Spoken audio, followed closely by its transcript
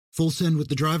Full send with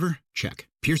the driver? Check.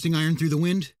 Piercing iron through the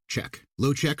wind? Check.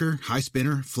 Low checker, high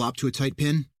spinner, flop to a tight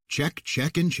pin? Check,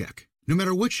 check, and check. No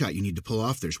matter what shot you need to pull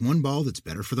off, there's one ball that's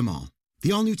better for them all.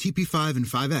 The all-new TP5 and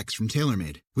 5X from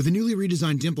TaylorMade. With a newly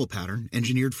redesigned dimple pattern,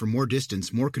 engineered for more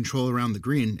distance, more control around the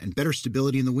green, and better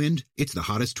stability in the wind, it's the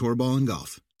hottest tour ball in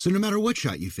golf. So no matter what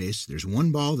shot you face, there's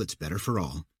one ball that's better for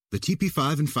all. The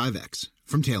TP5 and 5X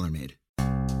from TaylorMade.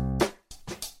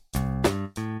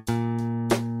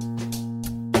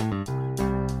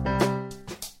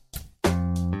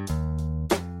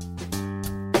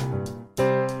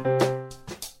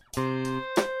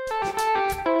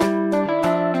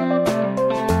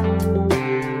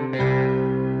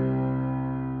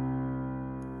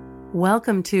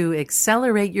 Welcome to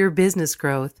Accelerate Your Business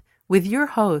Growth with your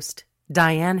host,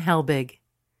 Diane Helbig.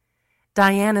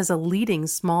 Diane is a leading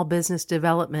small business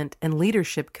development and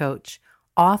leadership coach,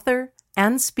 author,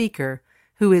 and speaker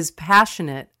who is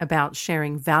passionate about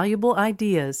sharing valuable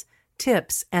ideas,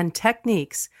 tips, and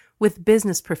techniques with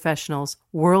business professionals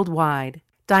worldwide.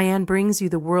 Diane brings you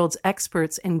the world's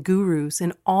experts and gurus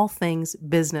in all things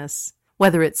business.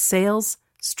 Whether it's sales,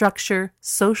 structure,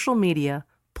 social media,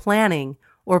 planning,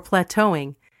 or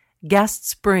plateauing,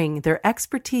 guests bring their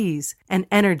expertise and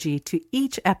energy to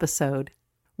each episode.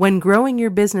 When growing your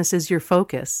business is your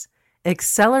focus,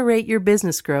 Accelerate Your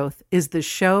Business Growth is the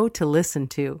show to listen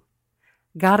to.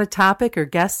 Got a topic or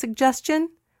guest suggestion?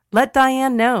 Let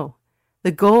Diane know.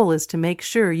 The goal is to make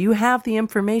sure you have the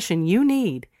information you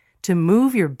need to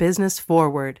move your business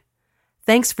forward.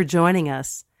 Thanks for joining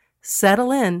us.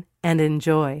 Settle in and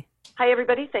enjoy. Hi,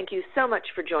 everybody. Thank you so much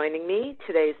for joining me.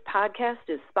 Today's podcast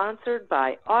is sponsored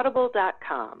by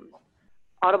Audible.com.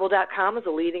 Audible.com is a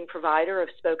leading provider of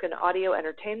spoken audio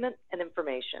entertainment and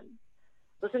information.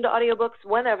 Listen to audiobooks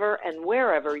whenever and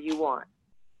wherever you want.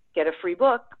 Get a free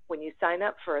book when you sign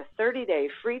up for a 30-day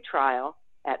free trial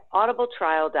at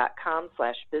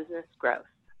audibletrial.com/businessgrowth.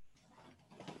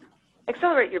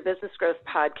 Accelerate Your Business Growth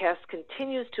podcast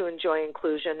continues to enjoy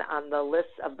inclusion on the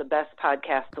list of the best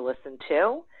podcasts to listen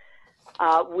to.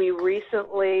 We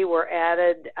recently were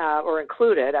added, or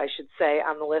included, I should say,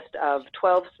 on the list of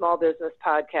 12 small business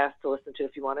podcasts to listen to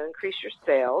if you want to increase your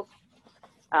sales.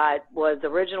 It was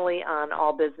originally on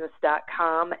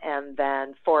allbusiness.com, and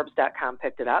then Forbes.com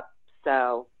picked it up,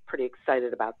 so pretty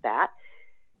excited about that.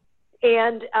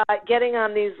 And getting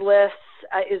on these lists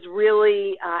is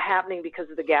really happening because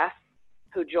of the guests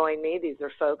who join me. These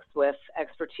are folks with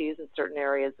expertise in certain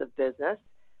areas of business.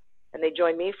 And they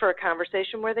join me for a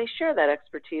conversation where they share that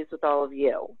expertise with all of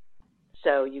you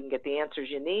so you can get the answers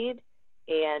you need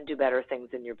and do better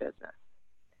things in your business.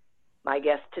 My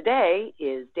guest today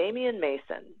is Damian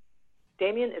Mason.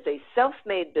 Damian is a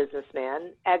self-made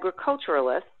businessman,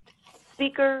 agriculturalist,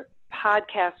 speaker,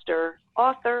 podcaster,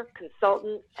 author,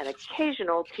 consultant, and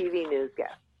occasional TV news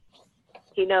guest.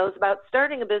 He knows about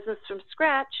starting a business from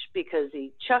scratch because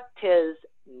he chucked his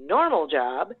normal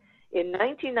job in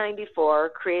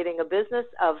 1994, creating a business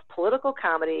of political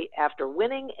comedy after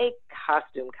winning a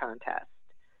costume contest.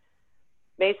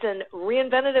 Mason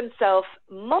reinvented himself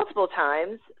multiple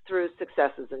times through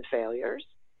successes and failures.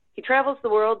 He travels the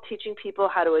world teaching people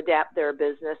how to adapt their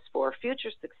business for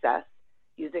future success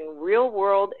using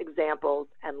real-world examples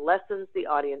and lessons the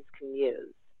audience can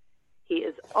use. He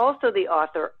is also the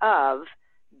author of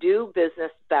Do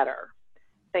Business Better.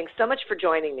 Thanks so much for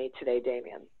joining me today,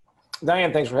 Damian.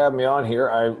 Diane, thanks for having me on here.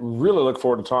 I really look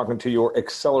forward to talking to your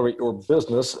Accelerate Your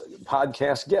Business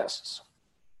podcast guests.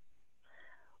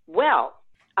 Well,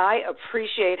 I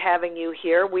appreciate having you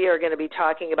here. We are going to be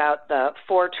talking about the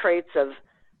 4 traits of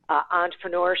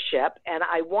entrepreneurship, and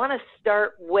I want to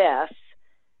start with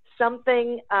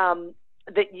something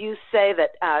that you say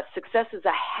that success is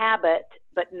a habit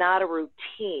but not a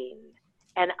routine,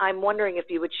 and I'm wondering if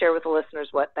you would share with the listeners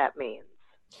what that means.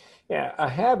 Yeah, a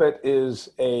habit is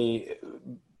a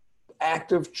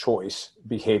active choice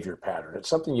behavior pattern. It's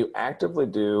something you actively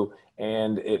do,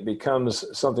 and it becomes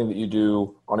something that you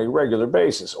do on a regular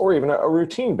basis or even a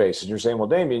routine basis. You're saying, well,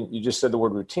 Damian, you just said the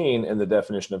word routine in the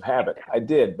definition of habit. I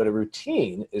did, but a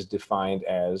routine is defined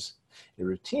as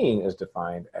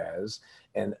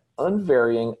an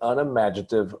unvarying,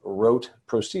 unimaginative rote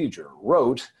procedure.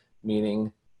 Rote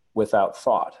meaning without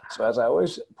thought. So as I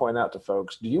always point out to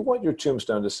folks, do you want your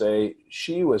tombstone to say,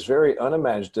 she was very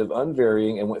unimaginative,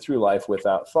 unvarying, and went through life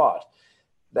without thought?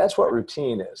 That's what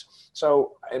routine is.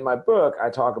 So in my book, I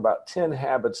talk about 10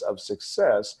 habits of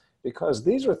success because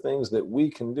these are things that we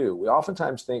can do. We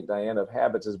oftentimes think, Diane, of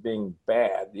habits as being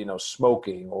bad,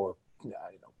 smoking or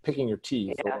picking your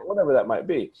teeth or whatever that might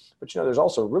be. But there's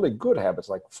also really good habits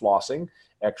like flossing,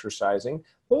 exercising.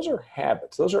 Those are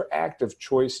habits. Those are active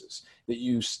choices that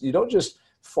you don't just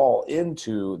fall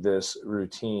into this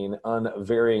routine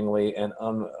unvaryingly and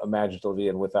unimaginatively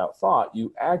and without thought.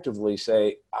 You actively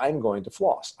say, I'm going to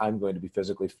floss. I'm going to be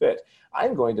physically fit.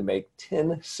 I'm going to make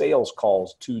 10 sales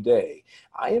calls today.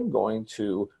 I am going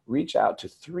to reach out to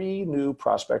 3 new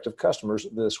prospective customers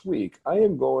this week. I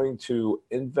am going to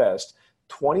invest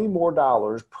 $20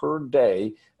 more per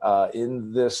day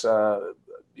in this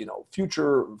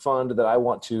future fund that I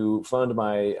want to fund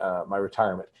my my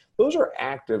retirement. Those are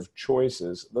active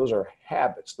choices. Those are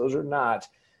habits. Those are not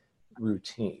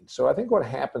routine. So I think what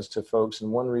happens to folks,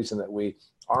 and one reason that we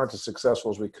aren't as successful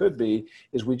as we could be,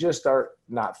 is we just start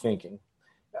not thinking.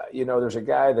 There's a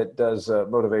guy that does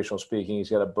motivational speaking. He's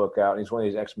got a book out, and he's one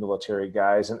of these ex-military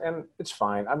guys, and it's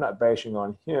fine. I'm not bashing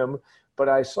on him, but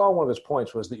I saw one of his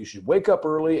points was that you should wake up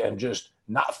early and just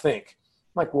not think.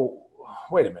 I'm like, well,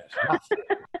 wait a minute. Not think.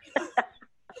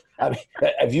 I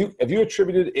mean, have you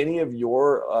attributed any of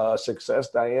your success,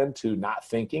 Diane, to not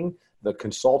thinking? The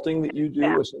consulting that you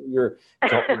do with some of your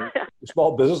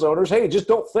small business owners? Hey, just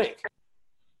don't think.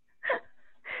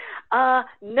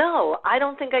 No, I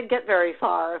don't think I'd get very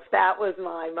far if that was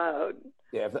my mode.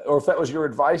 Yeah, if that was your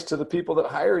advice to the people that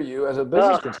hire you as a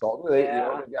business consultant,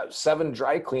 they've got 7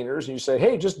 dry cleaners, and you say,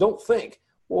 hey, just don't think.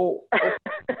 Well,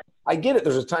 I get it.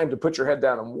 There's a time to put your head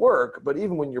down and work, but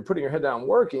even when you're putting your head down and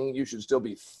working, you should still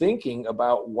be thinking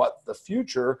about what the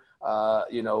future,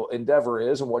 endeavor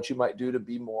is and what you might do to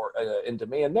be more in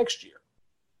demand next year.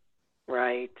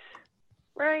 Right.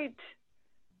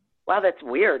 Wow, that's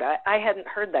weird. I hadn't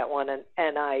heard that one,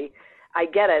 and I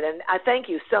get it. And I thank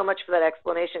you so much for that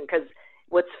explanation, because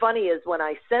what's funny is when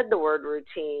I said the word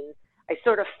routine, I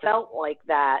sort of felt like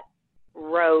that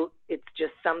rote. It's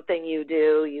just something you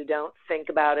do. You don't think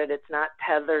about it. It's not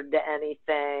tethered to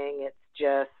anything. It's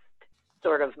just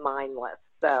sort of mindless.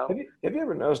 So have you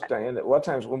ever noticed, Diane, that a lot of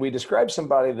times when we describe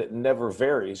somebody that never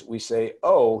varies, we say,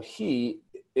 oh, he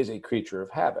is a creature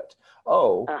of habit.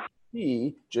 Oh,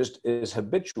 he just is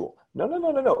habitual. No.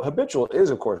 Habitual is,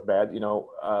 of course, bad,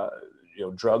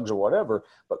 drugs or whatever,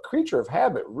 but creature of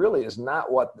habit really is not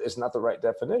the right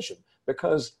definition,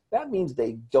 because that means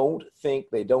they don't think,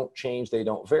 they don't change, they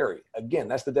don't vary. Again,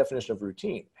 that's the definition of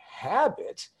routine.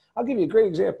 Habit, I'll give you a great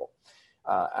example.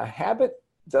 A habit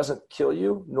doesn't kill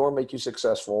you nor make you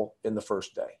successful in the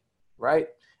first day, right?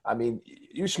 I mean,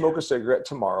 you smoke a cigarette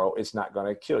tomorrow, it's not going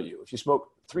to kill you. If you smoke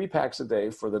 3 packs a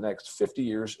day for the next 50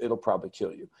 years, it'll probably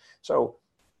kill you. So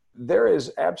there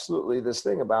is absolutely this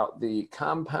thing about the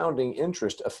compounding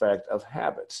interest effect of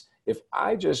habits. If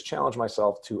I just challenge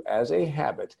myself to, as a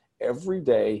habit, every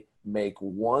day make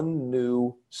 1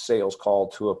 new sales call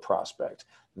to a prospect,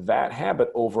 that habit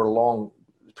over long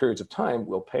periods of time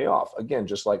will pay off. Again,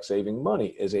 just like saving money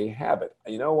is a habit.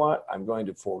 You know what? I'm going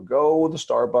to forego the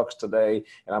Starbucks today,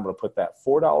 and I'm going to put that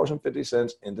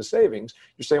 $4.50 into savings.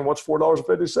 You're saying, what's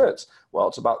 $4.50? Well,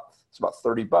 it's about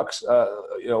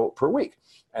 $30, per week.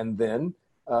 And then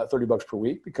 $30 per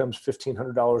week becomes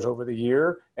 $1,500 over the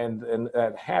year, and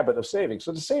that habit of saving.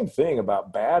 So the same thing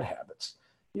about bad habits.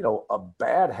 A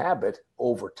bad habit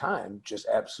over time just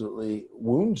absolutely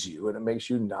wounds you, and it makes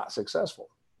you not successful.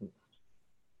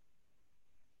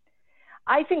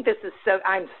 I think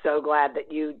I'm so glad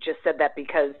that you just said that,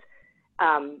 because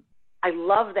I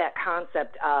love that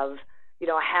concept of,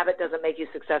 a habit doesn't make you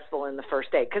successful in the first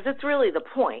day, because it's really the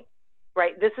point,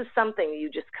 right? This is something you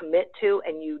just commit to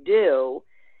and you do.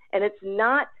 And it's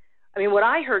not, what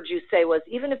I heard you say was,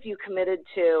 even if you committed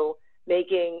to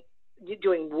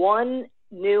doing 1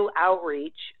 new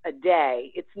outreach a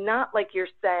day, it's not like you're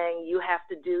saying you have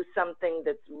to do something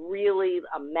that's really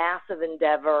a massive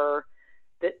endeavor,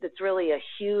 that's really a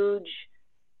huge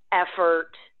effort.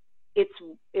 It's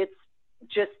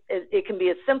just, it can be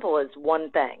as simple as 1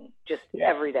 thing, just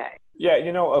every day. Yeah.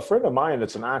 A friend of mine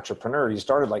that's an entrepreneur, he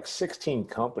started like 16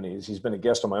 companies. He's been a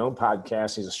guest on my own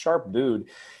podcast. He's a sharp dude.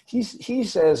 He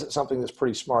says something that's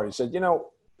pretty smart. He said,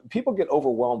 people get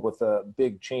overwhelmed with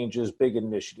big changes, big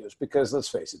initiatives, because let's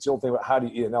face it, it's the old thing about how do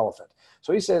you eat an elephant.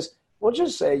 So he says, well,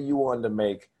 just say you wanted to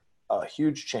make a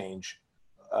huge change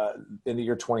in the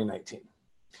year 2019.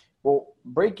 Well,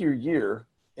 break your year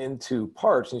into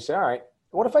parts, and you say, all right,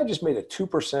 what if I just made a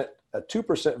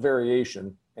 2%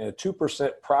 variation and a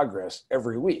 2% progress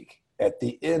every week? At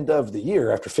the end of the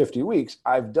year, after 50 weeks,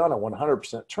 I've done a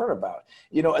 100% turnabout.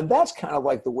 And that's kind of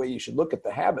like the way you should look at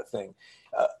the habit thing.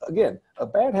 Again, a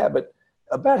bad habit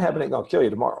ain't gonna kill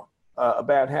you tomorrow. A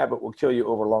bad habit will kill you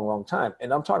over a long, long time.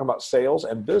 And I'm talking about sales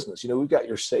and business. We've got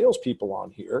your salespeople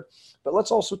on here, but let's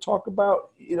also talk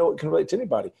about, it can relate to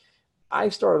anybody. I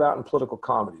started out in political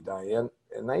comedy, Diane,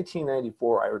 in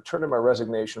 1994, I returned to my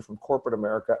resignation from corporate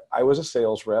America. I was a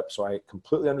sales rep, so I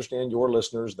completely understand your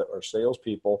listeners that are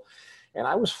salespeople. And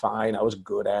I was fine. I was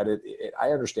good at it.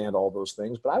 I understand all those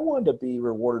things, but I wanted to be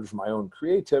rewarded for my own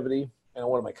creativity. And I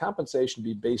wanted my compensation to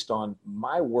be based on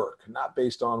my work, not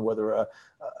based on whether a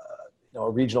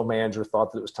regional manager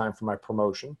thought that it was time for my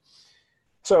promotion.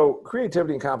 So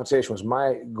creativity and compensation was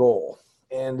my goal.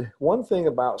 And one thing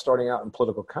about starting out in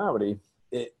political comedy,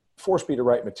 it forced me to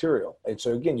write material. And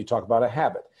so again, you talk about a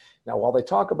habit. Now, while they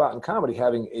talk about in comedy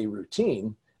having a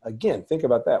routine, again, think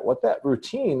about that. What that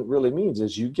routine really means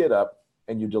is you get up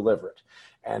and you deliver it.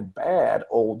 And bad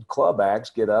old club acts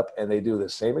get up and they do the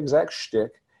same exact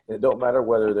shtick. And it don't matter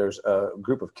whether there's a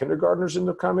group of kindergartners in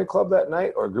the comedy club that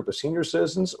night or a group of senior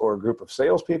citizens or a group of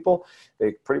salespeople,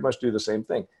 they pretty much do the same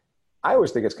thing. I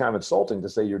always think it's kind of insulting to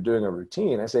say you're doing a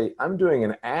routine. I say, I'm doing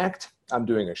an act, I'm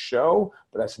doing a show,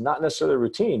 but that's not necessarily a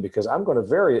routine because I'm going to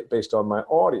vary it based on my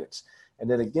audience. And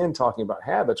then again, talking about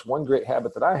habits, one great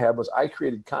habit that I had was I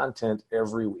created content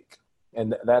every week.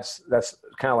 And that's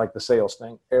kind of like the sales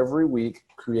thing. Every week,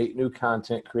 create new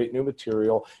content, create new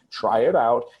material, try it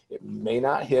out. It may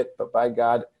not hit, but by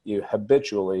God, you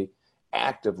habitually,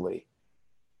 actively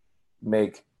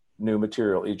make new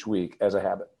material each week as a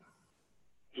habit.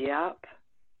 Yep.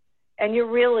 And you're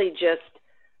really just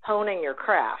honing your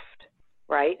craft,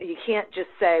 right? You can't just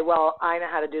say, well, I know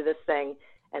how to do this thing,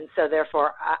 and so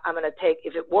therefore I'm going to take,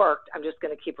 if it worked, I'm just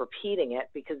going to keep repeating it,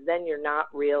 because then you're not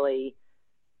really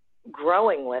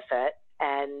growing with it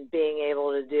and being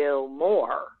able to do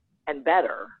more and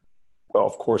better. Well,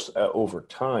 of course, over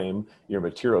time, your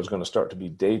material is going to start to be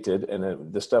dated,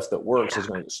 and the stuff that works is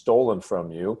going to get stolen from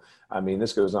you. I mean,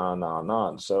 this goes on and on and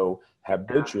on. So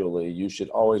habitually, you should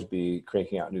always be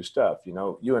cranking out new stuff. You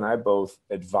know, you and I both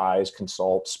advise,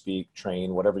 consult, speak,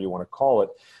 train, whatever you want to call it.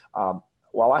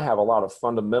 While I have a lot of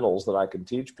fundamentals that I can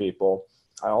teach people,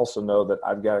 I also know that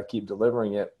I've got to keep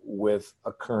delivering it with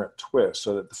a current twist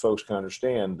so that the folks can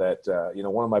understand that,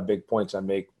 one of my big points I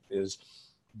make is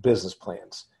business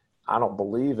plans. I don't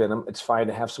believe in them. It's fine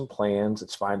to have some plans.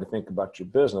 It's fine to think about your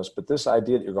business, but this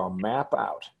idea that you're going to map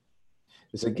out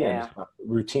is, again,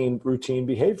 routine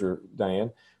behavior,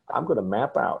 Diane. I'm going to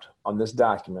map out on this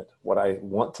document what I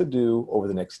want to do over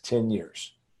the next 10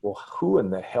 years. Well, who in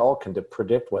the hell can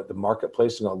predict what the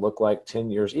marketplace is going to look like 10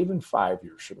 years, even 5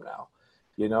 years from now?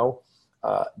 You know,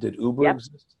 did Uber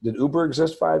exist? Did Uber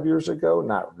exist 5 years ago?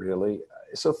 Not really.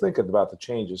 So thinking about the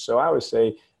changes. So I always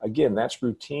say, again, that's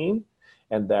routine,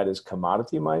 and that is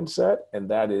commodity mindset, and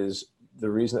that is the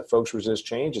reason that folks resist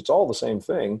change. It's all the same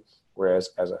thing. Whereas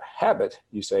as a habit,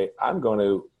 you say, I'm going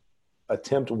to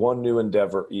attempt one new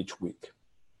endeavor each week.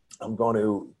 I'm going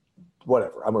to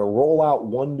roll out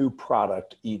one new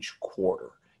product each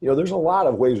quarter. You know, there's a lot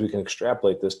of ways we can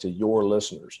extrapolate this to your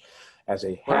listeners. As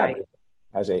a habit,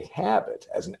 as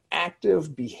an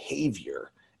active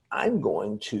behavior, I'm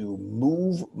going to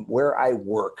move where I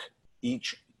work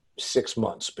each 6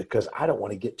 months because I don't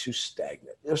want to get too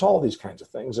stagnant. There's all these kinds of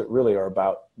things that really are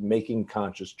about making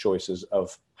conscious choices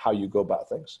of how you go about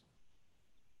things.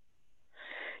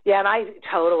 Yeah, and I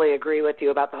totally agree with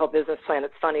you about the whole business plan.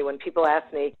 It's funny when people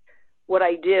ask me what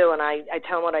I do, and I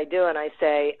tell them what I do, and I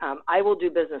say, I will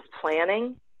do business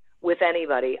planning with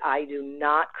anybody. I do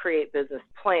not create business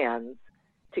plans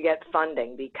to get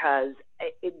funding because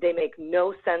they make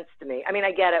no sense to me. I mean,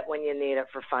 I get it when you need it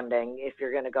for funding if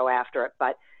you're going to go after it,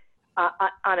 but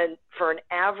for an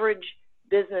average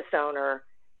business owner,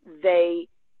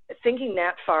 thinking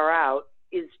that far out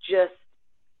is just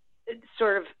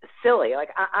sort of silly. Like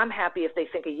I'm happy if they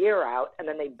think a year out and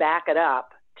then they back it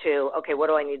up to, okay, what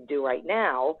do I need to do right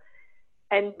now?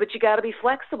 But you got to be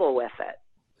flexible with it.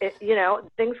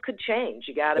 Things could change.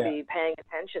 You got to be paying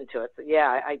attention to it. So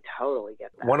yeah, I totally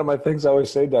get that. One of my things I always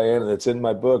say, Diane, and it's in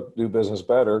my book, Do Business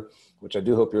Better, which I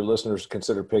do hope your listeners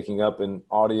consider picking up in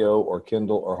audio or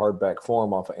Kindle or hardback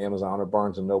form off of Amazon or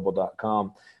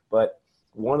BarnesandNoble.com. But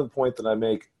one of the points that I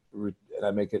make, and I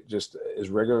make it just as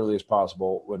regularly as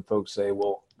possible when folks say,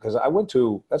 well, because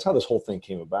that's how this whole thing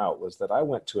came about, was that I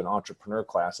went to an entrepreneur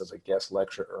class as a guest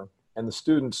lecturer. And the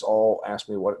students all asked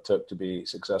me what it took to be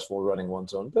successful running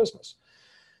one's own business.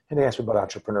 And they asked me about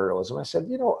entrepreneurialism. I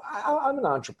said, I'm an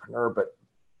entrepreneur, but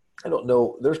I don't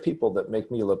know. There's people that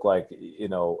make me look like,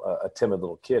 a timid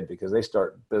little kid because they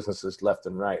start businesses left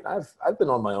and right. I've been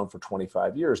on my own for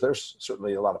 25 years. There's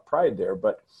certainly a lot of pride there,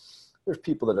 but there's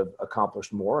people that have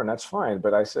accomplished more, and that's fine.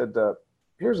 But I said,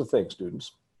 here's the thing,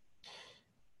 students.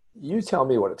 You tell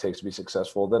me what it takes to be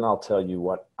successful, then I'll tell you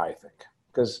what I think.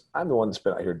 Because I'm the one that's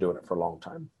been out here doing it for a long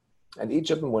time. And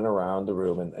each of them went around the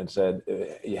room and said,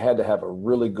 you had to have a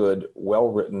really good,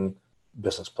 well-written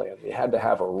business plan. You had to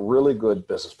have a really good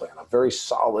business plan, a very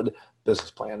solid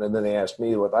business plan. And then they asked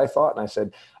me what I thought, and I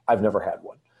said, I've never had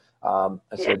one.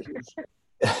 I said,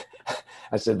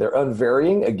 I said, they're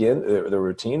unvarying. Again, the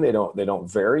routine, they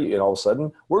don't vary. And all of a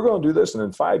sudden, we're going to do this, and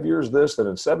in 5 years this, and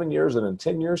in 7 years, and in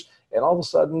 10 years, and all of a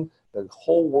sudden, the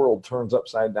whole world turns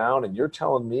upside down, and you're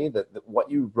telling me that what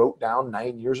you wrote down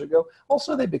 9 years ago,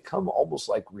 also they become almost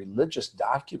like religious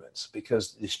documents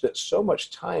because you spent so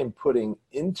much time putting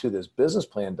into this business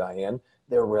plan, Diane,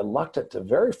 they're reluctant to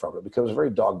vary from it. It becomes very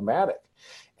dogmatic.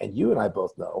 And you and I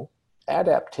both know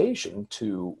adaptation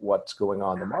to what's going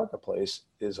on in the marketplace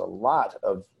is a lot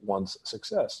of one's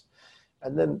success.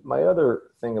 And then my other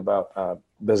thing about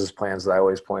business plans that I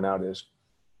always point out is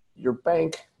your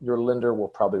bank, your lender will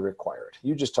probably require it.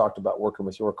 You just talked about working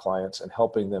with your clients and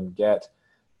helping them get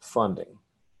funding.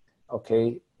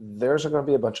 Okay, there's going to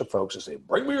be a bunch of folks that say,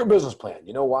 bring me your business plan.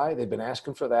 You know why? They've been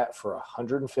asking for that for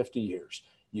 150 years.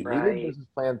 You need a business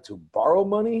plan to borrow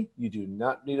money. You do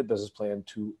not need a business plan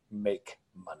to make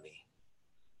money.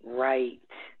 Right.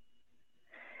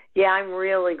 Yeah, I'm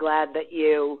really glad that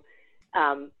you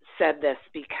said this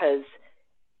because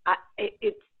I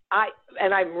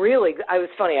was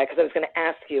funny because I was going to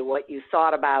ask you what you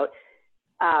thought about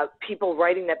people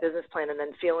writing that business plan and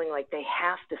then feeling like they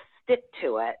have to stick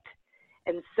to it.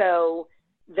 And so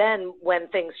then when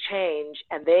things change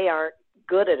and they aren't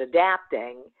good at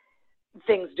adapting,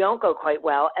 things don't go quite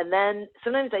well. And then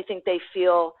sometimes I think they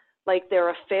feel like they're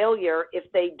a failure if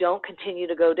they don't continue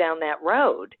to go down that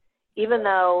road, even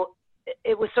though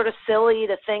it was sort of silly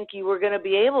to think you were going to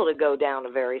be able to go down a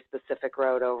very specific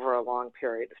road over a long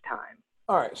period of time.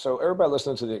 All right. So everybody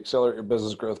listening to the Accelerate Your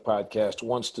Business Growth podcast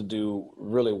wants to do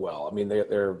really well. I mean,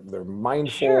 they're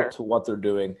mindful to what they're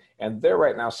doing, and they're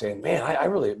right now saying, "Man, I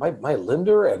really my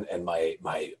lender and my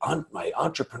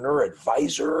entrepreneur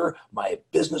advisor, my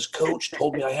business coach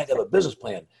told me I had to have a business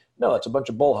plan." No, it's a bunch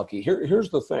of bullhucky. Here's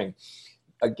the thing.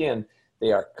 Again,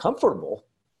 they are comfortable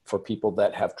for people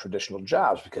that have traditional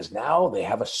jobs because now they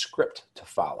have a script to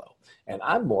follow. And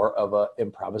I'm more of a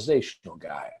improvisational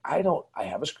guy. I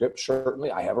have a script,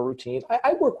 certainly. I have a routine.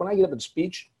 I work when I get up and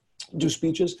do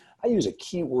speeches, I use a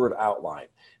keyword outline,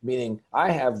 meaning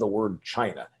I have the word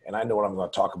China, and I know what I'm going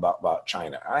to talk about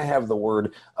China. I have the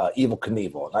word Evel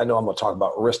Knievel, and I know I'm going to talk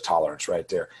about risk tolerance right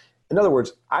there. In other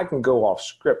words, I can go off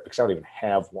script because I don't even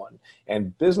have one.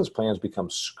 And business plans become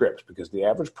scripts because the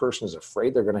average person is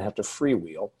afraid they're going to have to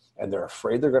freewheel, and they're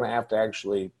afraid they're going to have to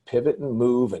actually pivot and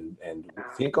move and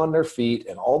think on their feet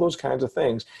and all those kinds of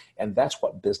things. And that's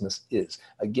what business is.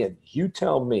 Again, you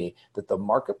tell me that the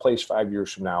marketplace 5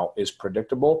 years from now is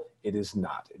predictable. It is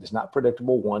not. It is not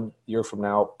predictable 1 year from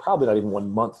now, probably not even 1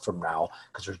 month from now,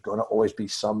 because there's going to always be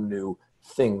some new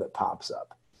thing that pops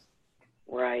up.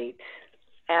 Right.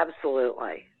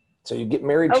 Absolutely. So you get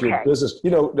married to your business,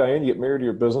 Diane, you get married to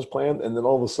your business plan, and then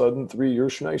all of a sudden 3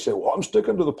 years from now, you say, well, I'm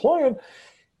sticking to the plan.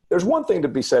 There's one thing to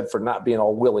be said for not being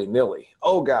all willy-nilly.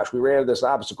 Oh gosh, we ran into this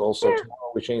obstacle, so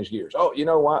tomorrow we change gears. Oh, you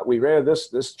know what? We ran into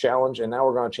this challenge, and now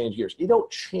we're going to change gears. You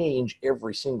don't change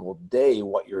every single day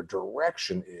what your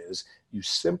direction is. You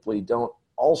simply don't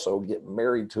also get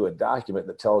married to a document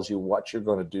that tells you what you're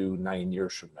going to do 9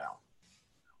 years from now.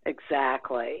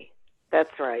 Exactly.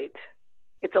 That's right.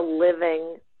 It's a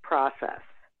living process.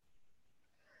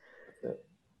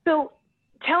 So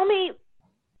tell me,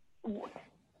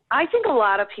 I think a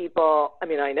lot of people,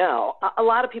 I know, a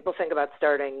lot of people think about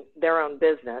starting their own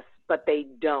business, but they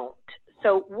don't.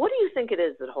 So what do you think it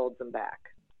is that holds them back?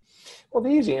 Well, the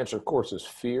easy answer, of course, is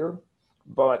fear.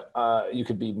 But you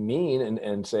could be mean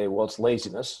and say, well, it's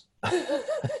laziness.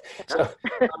 So,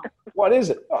 what is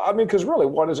it? Because really,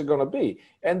 what is it going to be?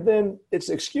 And then it's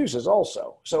excuses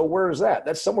also. So where is that?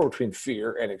 That's somewhere between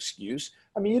fear and excuse.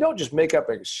 You don't just make up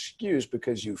an excuse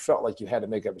because you felt like you had to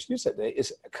make up an excuse that day.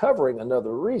 It's covering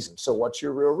another reason. So what's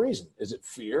your real reason? Is it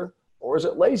fear, or is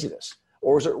it laziness,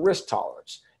 or is it risk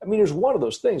tolerance? There's one of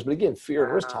those things, but again, fear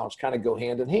and risk tolerance kind of go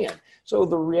hand in hand. So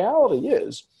the reality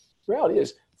is,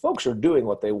 folks are doing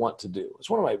what they want to do. It's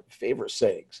one of my favorite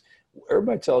sayings.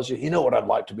 Everybody tells you, you know what I'd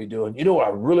like to be doing? You know what I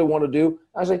really want to do?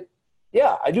 I say,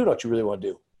 yeah, I do know what you really want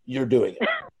to do. You're doing it.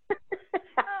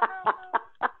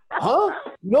 Huh?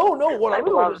 No, what I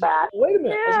really want to do. Wait a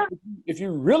minute. Yeah. If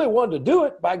you really wanted to do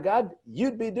it, by God,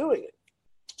 you'd be doing it.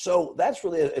 So that's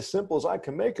really as simple as I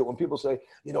can make it. When people say,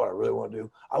 you know what I really want to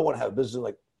do? I want to have a business.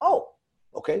 Like, oh,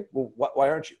 okay. Well, why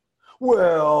aren't you?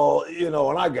 Well,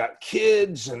 and I got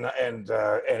kids and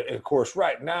of course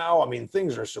right now,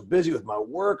 things are so busy with my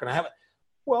work and I haven't,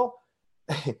 well,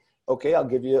 okay, I'll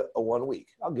give you a 1 week.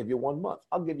 I'll give you 1 month.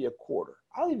 I'll give you a quarter.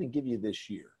 I'll even give you this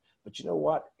year. But you know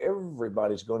what?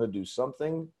 Everybody's going to do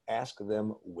something. Ask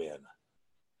them when.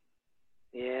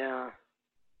 Yeah.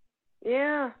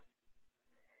 Yeah.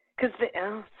 Because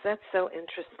that's so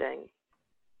interesting.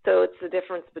 So it's the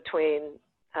difference between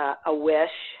a wish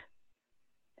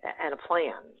and a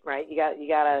plan, right? You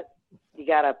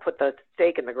gotta put the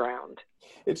stake in the ground.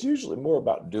 It's usually more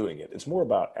about doing it. It's more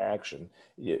about action.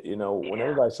 You know, when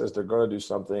everybody says they're going to do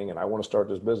something and I want to start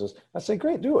this business, I say,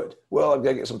 great, do it. Well, I've got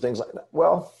to get some things like that.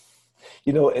 Well,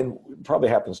 you know, and it probably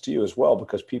happens to you as well,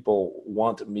 because people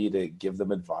want me to give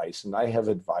them advice, and I have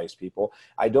advised people.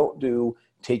 I don't do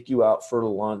take you out for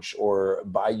lunch or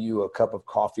buy you a cup of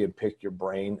coffee and pick your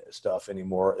brain stuff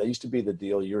anymore. That used to be the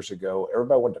deal years ago.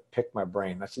 Everybody wanted to pick my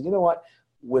brain. I said, you know what?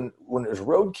 When there's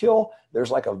roadkill,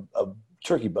 there's like a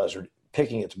turkey buzzard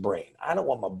picking its brain. I don't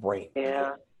want my brain.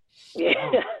 Yeah.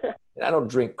 And I don't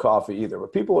drink coffee either,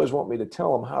 but people always want me to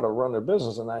tell them how to run their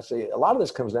business. And I say, a lot of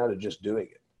this comes down to just doing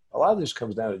it. A lot of this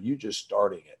comes down to you just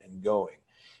starting it and going.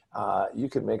 You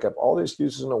can make up all the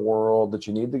excuses in the world that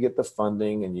you need to get the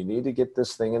funding and you need to get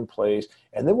this thing in place.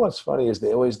 And then what's funny is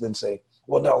they always then say,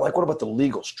 well, no, like, what about the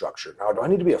legal structure? Now, do I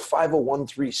need to be a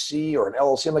 501(c) or an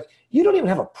LLC? I'm like, you don't even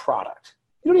have a product.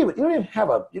 You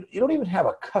don't even have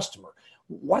a customer.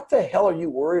 What the hell are you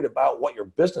worried about what your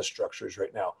business structure is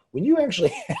right now? When you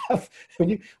actually have,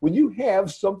 when you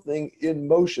have something in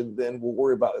motion, then we'll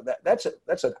worry about that.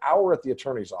 That's an hour at the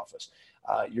attorney's office.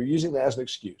 You're using that as an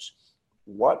excuse.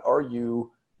 What are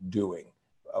you doing?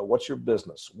 What's your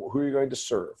business? Who are you going to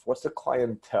serve? What's the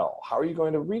clientele? How are you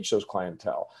going to reach those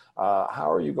clientele? How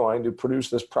are you going to produce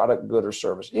this product, good, or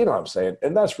service? You know what I'm saying?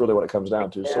 And that's really what it comes down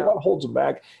to. Yeah. So what holds them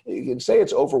back? You can say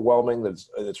it's overwhelming, that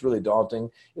it's really daunting.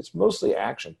 It's mostly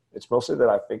action. It's mostly that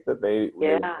I think that they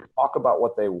talk about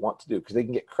what they want to do, because they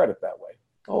can get credit that way.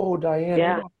 Oh, Diane, you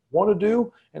know what I want to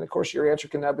do? And of course, your answer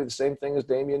can now be the same thing as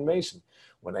Damian Mason.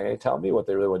 When they tell me what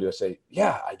they really want to do, I say,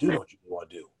 yeah, I do know what you want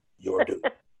to do. You're doing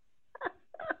it.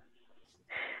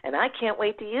 And I can't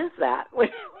wait to use that, which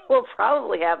will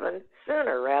probably happen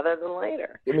sooner rather than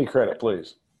later. Give me credit,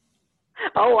 please.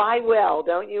 Oh, I will.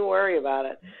 Don't you worry about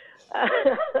it.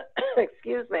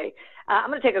 Excuse me. I'm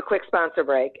going to take a quick sponsor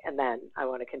break, and then I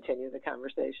want to continue the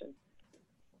conversation.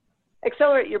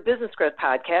 Accelerate Your Business Growth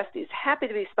podcast is happy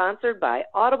to be sponsored by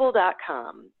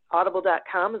Audible.com.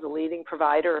 Audible.com is a leading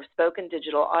provider of spoken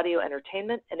digital audio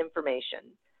entertainment and information.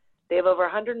 They have over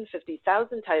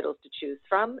 150,000 titles to choose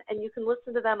from, and you can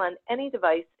listen to them on any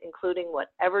device, including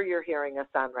whatever you're hearing us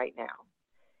on right now.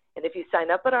 And if you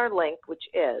sign up at our link, which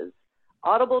is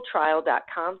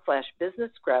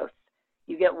audibletrial.com/businessgrowth,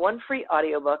 you get one free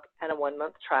audiobook and a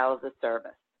 1-month trial of the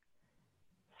service.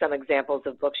 Some examples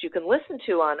of books you can listen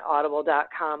to on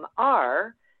audible.com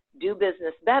are Do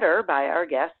Business Better by our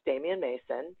guest, Damian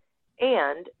Mason,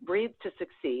 and Breathe to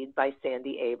Succeed by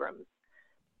Sandy Abrams.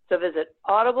 So visit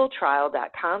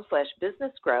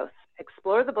audibletrial.com/businessgrowth,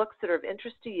 explore the books that are of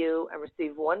interest to you, and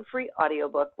receive one free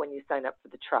audiobook when you sign up for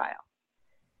the trial.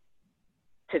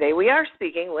 Today we are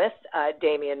speaking with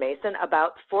Damian Mason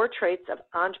about 4 traits of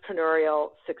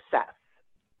entrepreneurial success.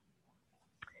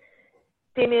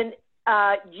 Damian,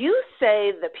 you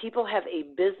say that people have a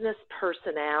business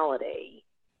personality.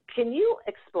 Can you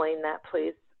explain that,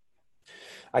 please?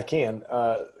 I can.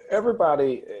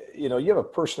 Everybody, you know, you have a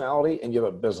personality and you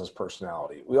have a business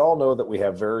personality. We all know that we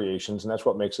have variations, and that's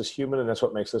what makes us human, and that's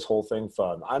what makes this whole thing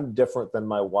fun. I'm different than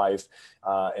my wife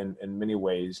in many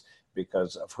ways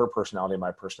because of her personality and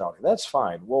my personality. That's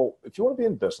fine. Well, if you want to be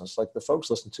in business, like the folks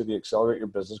listen to the Accelerate Your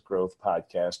Business Growth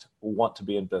podcast want to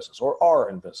be in business, or are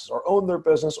in business, or own their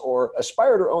business, or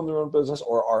aspire to own their own business,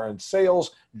 or are in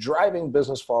sales, driving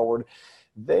business forward,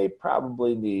 they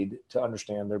probably need to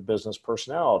understand their business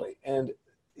personality. And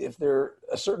if they're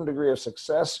a certain degree of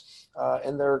success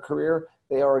in their career,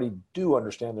 they already do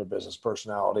understand their business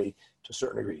personality to a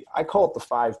certain degree. I call it the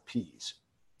 5 Ps.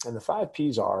 And the 5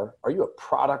 Ps are you a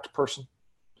product person?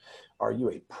 Are you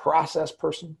a process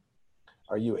person?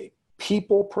 Are you a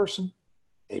people person,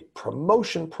 a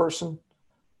promotion person,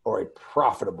 or a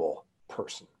profitable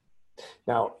person?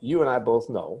 Now, you and I both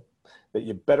know that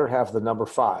you better have the number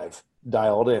 5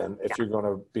 dialed in if you're going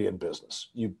to be in business.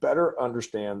 You better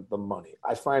understand the money.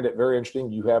 I find it very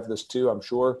interesting. You have this too, I'm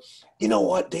sure. You know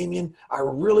what, Damian? I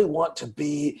really want to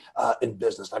be in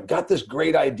business. I've got this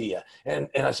great idea. And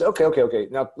I said, okay.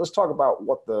 Now let's talk about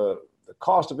what the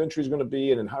cost of entry is going to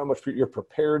be and how much you're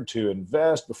prepared to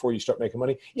invest before you start making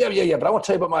money. Yeah. But I want to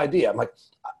tell you about my idea. I'm like,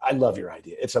 I love your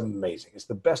idea. It's amazing. It's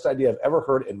the best idea I've ever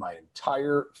heard in my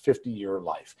entire 50-year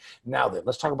life. Now then,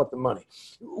 let's talk about the money.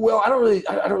 Well, I don't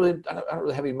really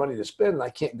have any money to spend, and I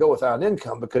can't go without an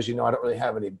income because, I don't really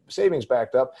have any savings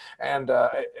backed up, and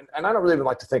I don't really even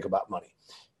like to think about money.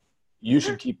 You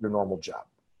should keep your normal job.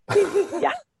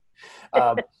 Yeah.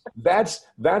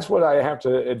 That's what I have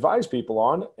to advise people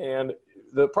on, and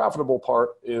the profitable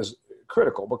part is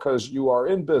critical because you are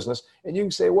in business and you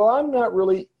can say, well, I'm not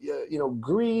really,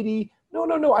 greedy.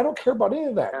 No, I don't care about any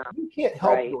of that. You can't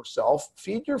help yourself,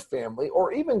 feed your family,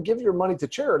 or even give your money to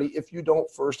charity if you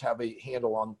don't first have a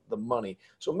handle on the money.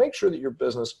 So make sure that your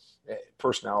business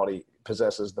personality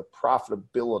possesses the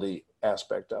profitability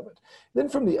aspect of it. Then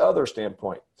from the other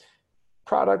standpoint,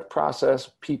 product,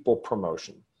 process, people,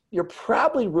 promotion. You're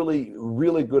probably really,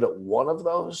 really good at one of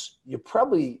those. You're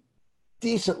probably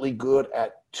decently good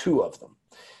at two of them.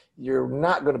 You're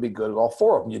not going to be good at all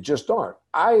four of them. You just aren't.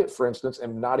 I, for instance,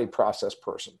 am not a process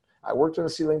person. I worked in a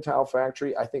ceiling tile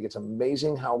factory. I think it's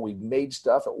amazing how we made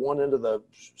stuff. At one end of the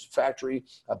factory,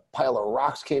 a pile of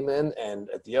rocks came in, and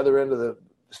at the other end of the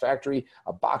factory,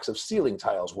 a box of ceiling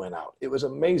tiles went out. It was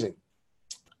amazing.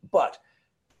 But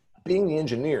being the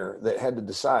engineer that had to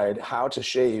decide how to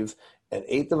shave an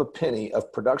eighth of a penny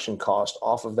of production cost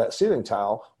off of that ceiling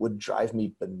tile would drive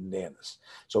me bananas.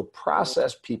 So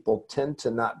process people tend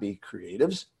to not be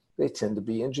creatives. They tend to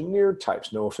be engineer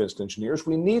types. No offense to engineers,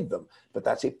 we need them, but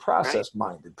that's a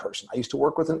process-minded person. I used to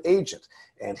work with an agent,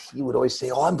 and he would always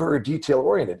say, I'm very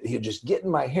detail-oriented. He'd just get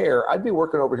in my hair. I'd be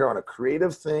working over here on a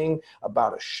creative thing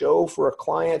about a show for a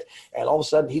client, and all of a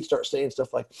sudden he'd start saying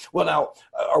stuff like, well, now,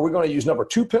 are we going to use number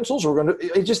 2 pencils? Or we're going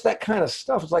to, just that kind of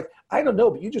stuff. It's like, I don't know,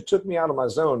 but you just took me out of my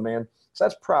zone, man. So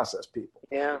that's process people.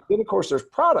 Yeah. Then, of course, there's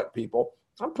product people.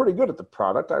 I'm pretty good at the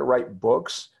product. I write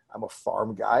books. I'm a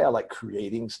farm guy. I like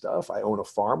creating stuff. I own a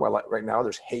farm. Right now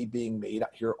there's hay being made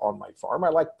out here on my farm. I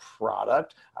like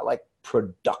product. I like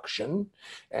production.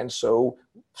 And so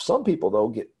some people, though,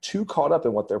 get too caught up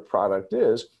in what their product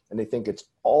is, and they think it's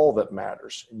all that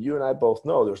matters. And you and I both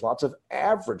know there's lots of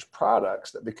average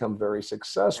products that become very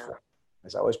successful.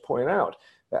 As I always point out,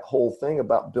 that whole thing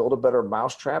about build a better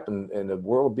mousetrap and the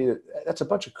world will be, that's a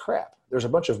bunch of crap. There's a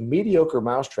bunch of mediocre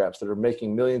mousetraps that are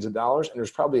making millions of dollars, and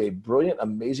there's probably a brilliant,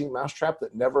 amazing mousetrap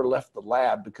that never left the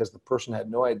lab because the person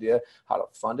had no idea how to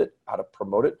fund it, how to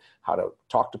promote it, how to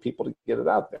talk to people to get it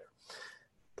out there.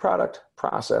 Product,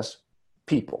 process,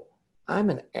 people. I'm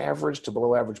an average to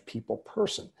below average people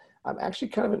person. I'm actually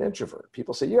kind of an introvert.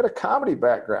 People say, you got a comedy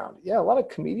background. Yeah, a lot of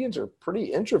comedians are pretty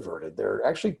introverted. They're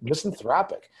actually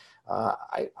misanthropic.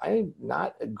 I'm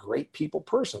not a great people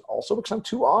person, also because I'm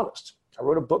too honest. I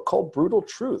wrote a book called Brutal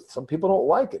Truth. Some people don't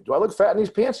like it. Do I look fat in these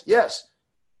pants? Yes.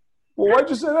 Well, why'd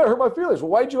you say that? It hurt my feelings.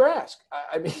 Well, why'd you ask?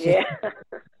 I mean, yeah.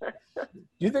 Do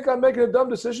you think I'm making a dumb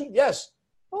decision? Yes.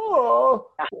 Oh,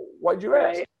 why'd you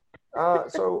ask?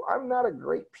 So I'm not a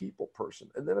great people person.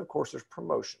 And then, of course, there's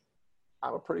promotion.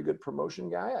 I'm a pretty good promotion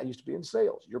guy. I used to be in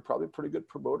sales. You're probably a pretty good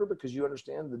promoter because you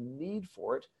understand the need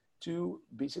for it to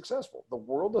be successful. The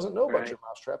world doesn't know about your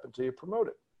mousetrap until you promote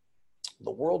it. The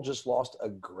world just lost a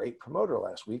great promoter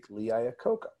last week, Lee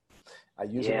Iacocca. I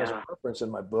use him as a reference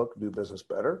in my book, Do Business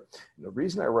Better. And the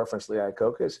reason I reference Lee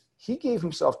Iacocca is he gave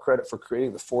himself credit for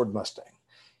creating the Ford Mustang.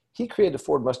 He created the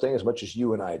Ford Mustang as much as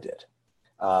you and I did.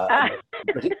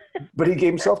 But he gave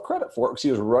himself credit for it because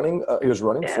he was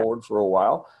running Ford for a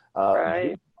while,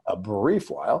 a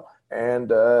brief while, and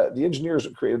the engineers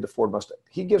that created the Ford Mustang.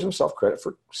 He gives himself credit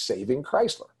for saving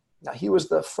Chrysler. Now, he was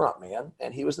the front man,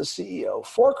 and he was the CEO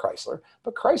for Chrysler,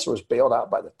 but Chrysler was bailed out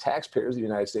by the taxpayers of the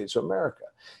United States of America.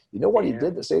 You know what he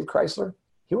did to save Chrysler?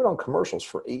 He went on commercials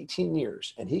for 18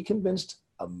 years, and he convinced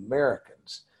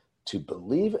Americans to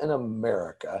believe in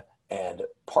America, and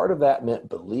part of that meant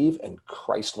believe in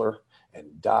Chrysler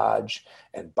and Dodge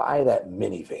and buy that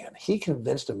minivan. He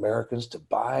convinced Americans to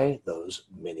buy those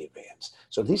minivans.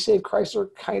 So he saved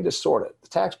Chrysler, kind of, sort of. The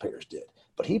taxpayers did.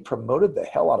 But he promoted the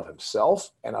hell out of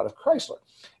himself and out of Chrysler.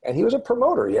 And he was a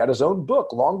promoter. He had his own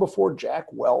book long before Jack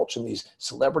Welch and these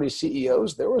celebrity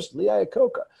CEOs. There was Lee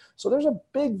Iacocca. So there's a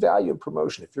big value in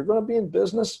promotion. If you're going to be in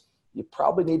business, you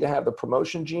probably need to have the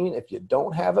promotion gene. If you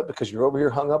don't have it because you're over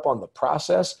here hung up on the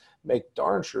process, make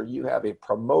darn sure you have a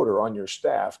promoter on your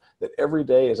staff that every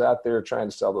day is out there trying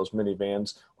to sell those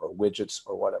minivans or widgets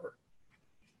or whatever.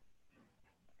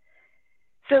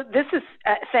 So this is,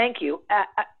 thank you.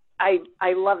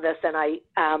 I love this, and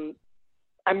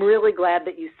I'm really glad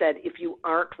that you said if you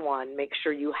aren't one, make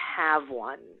sure you have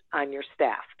one on your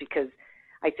staff, because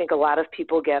I think a lot of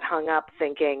people get hung up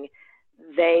thinking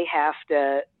they have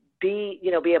to be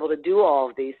able to do all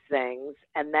of these things.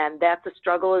 And then that's a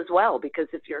struggle as well, because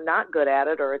if you're not good at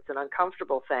it or it's an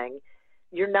uncomfortable thing,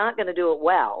 you're not going to do it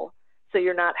well. So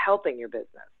you're not helping your business.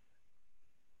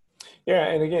 Yeah.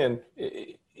 And again,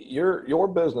 your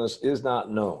business is not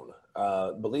known,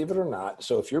 believe it or not.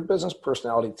 So if your business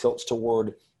personality tilts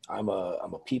toward, I'm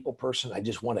a people person, I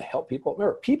just want to help people.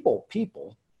 Remember,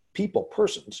 people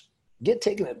persons get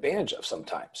taken advantage of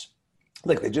sometimes.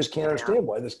 Like, they just can't understand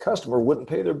why this customer wouldn't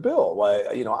pay their bill. Why,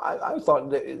 I thought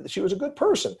that she was a good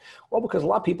person. Well, because a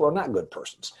lot of people are not good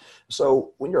persons.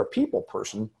 So when you're a people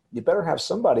person, you better have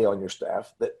somebody on your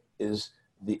staff that is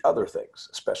the other things,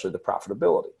 especially the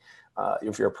profitability.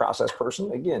 If you're a process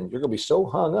person, again, you're going to be so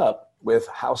hung up with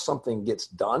how something gets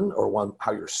done or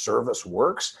how your service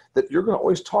works that you're going to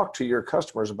always talk to your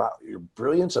customers about your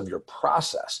brilliance of your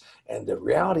process. And the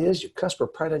reality is, your customer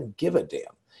probably doesn't give a damn.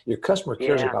 Your customer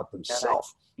cares about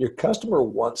themselves. Your customer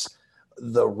wants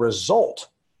the result.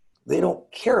 They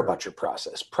don't care about your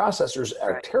process. Processors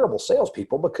are terrible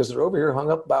salespeople because they're over here hung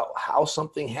up about how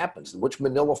something happens, which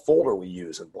manila folder we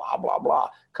use, and blah, blah, blah.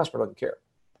 Customer doesn't care.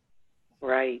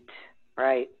 Right.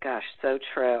 Gosh, so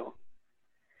true.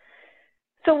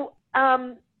 So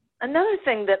another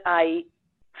thing that I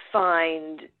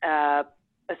find,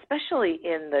 especially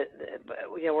in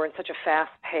we're in such a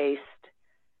fast-paced,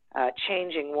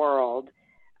 changing world,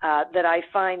 that I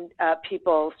find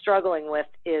people struggling with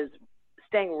is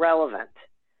staying relevant.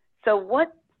 So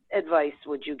what advice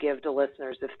would you give to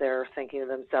listeners if they're thinking to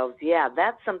themselves, yeah,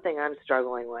 that's something I'm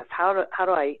struggling with. How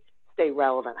do I stay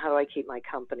relevant? How do I keep my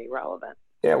company relevant?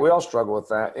 Yeah, we all struggle with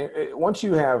that. Once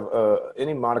you have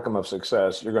any modicum of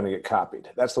success, you're going to get copied.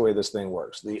 That's the way this thing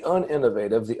works. The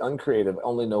uninnovative, the uncreative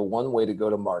only know one way to go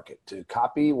to market, to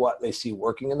copy what they see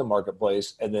working in the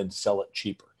marketplace and then sell it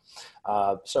cheaper.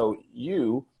 So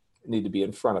you need to be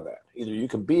in front of that. Either you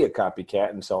can be a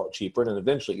copycat and sell it cheaper, and then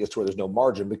eventually it gets to where there's no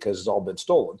margin because it's all been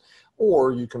stolen,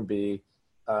 or you can be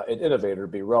an innovator,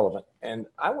 be relevant. And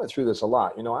I went through this a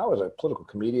lot. I was a political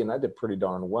comedian. I did pretty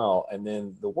darn well. And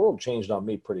then the world changed on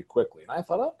me pretty quickly. And I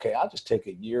thought, okay, I'll just take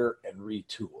a year and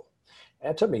retool.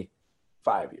 And it took me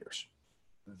 5 years.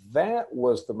 That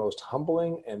was the most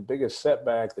humbling and biggest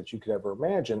setback that you could ever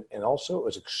imagine. And also it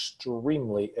was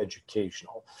extremely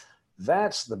educational.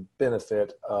 That's the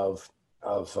benefit of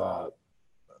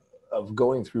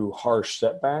going through harsh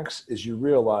setbacks, is you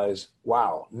realize,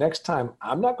 wow, next time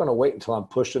I'm not going to wait until I'm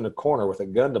pushed in a corner with a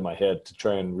gun to my head to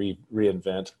try and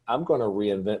reinvent. I'm going to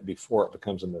reinvent before it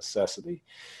becomes a necessity.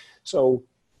 So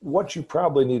what you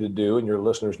probably need to do, and your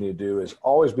listeners need to do, is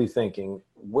always be thinking,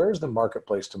 where's the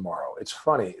marketplace tomorrow? It's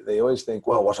funny. They always think,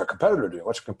 well, what's our competitor doing?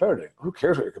 What's your competitor doing? Who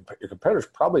cares what your competitor's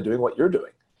probably doing what you're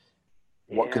doing.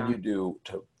 What can you do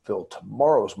to fill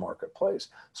tomorrow's marketplace?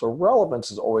 So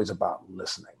relevance is always about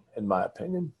listening, in my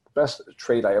opinion. The best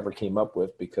trait I ever came up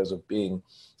with, because of being,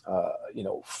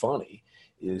 funny,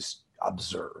 is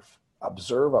observe. And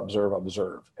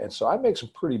so I make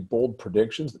some pretty bold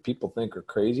predictions that people think are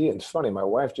crazy. And it's funny, my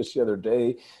wife just the other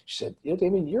day, she said,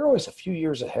 Damien, you're always a few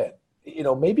years ahead.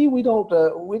 Maybe we're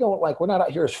not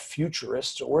out here as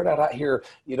futurists, or we're not out here,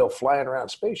 flying around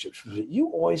spaceships. You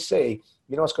always say,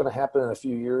 what's going to happen in a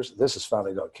few years? This is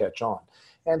finally going to catch on.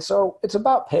 And so it's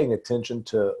about paying attention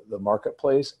to the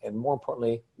marketplace, and more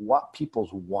importantly, what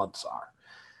people's wants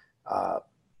are.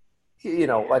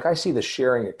 Like I see the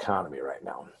sharing economy right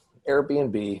now.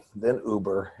 Airbnb, then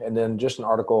Uber, and then just an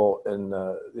article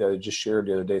I just shared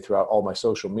the other day throughout all my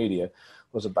social media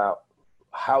was about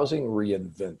housing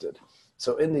reinvented.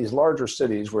 So in these larger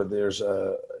cities where there's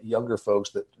younger folks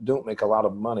that don't make a lot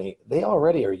of money, they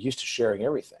already are used to sharing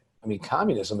everything. I mean,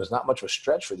 communism is not much of a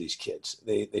stretch for these kids.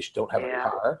 They don't have a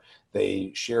car.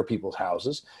 They share people's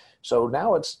houses. So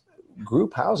now it's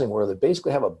group housing where they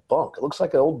basically have a bunk. It looks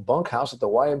like an old bunk house at the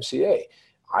YMCA.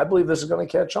 I believe this is going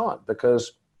to catch on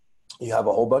because you have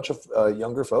a whole bunch of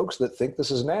younger folks that think this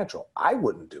is natural. I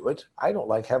wouldn't do it. I don't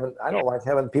like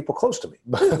having people close to me.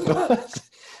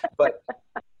 But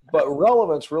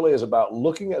relevance really is about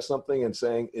looking at something and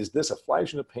saying, is this a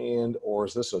flash in the pan or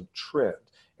is this a trend?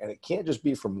 And it can't just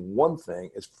be from one thing.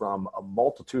 It's from a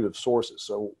multitude of sources.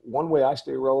 So one way I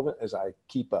stay relevant is I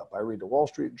keep up. I read the Wall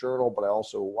Street Journal, but I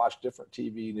also watch different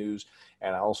TV news,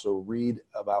 and I also read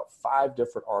about 5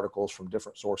 different articles from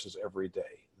different sources every day.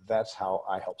 That's how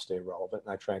I help stay relevant,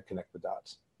 and I try and connect the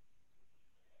dots.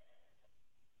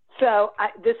 So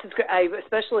this is great. I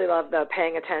especially love the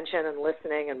paying attention and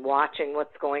listening and watching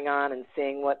what's going on and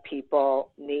seeing what people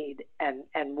need and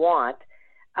want.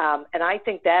 And I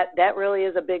think that really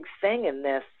is a big thing in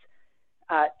this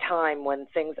time when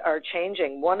things are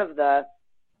changing. One of the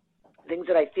things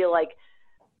that I feel like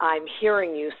I'm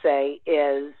hearing you say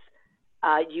is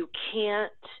You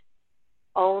can't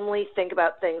only think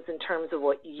about things in terms of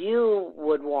what you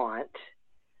would want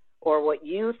or what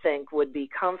you think would be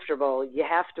comfortable. You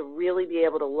have to really be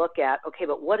able to look at, okay,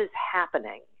 but what is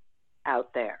happening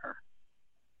out there?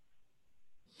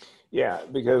 Yeah,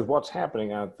 because what's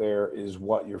happening out there is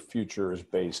what your future is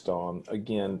based on.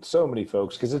 Again, so many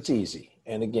folks, because it's easy.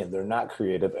 And again, they're not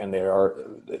creative and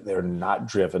they're not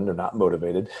driven, they're not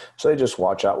motivated. So they just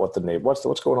watch out what the neighbor,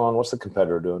 what's going on, what's the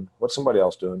competitor doing, what's somebody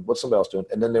else doing,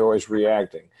 and then they're always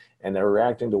reacting. And they're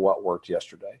reacting to what worked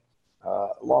yesterday.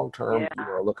 Long term,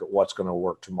 look at what's going to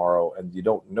work tomorrow. And you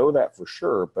don't know that for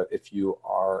sure, but if you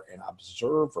are an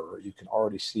observer, you can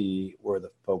already see where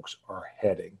the folks are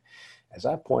heading. As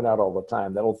I point out all the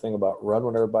time, that old thing about run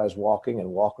when everybody's walking and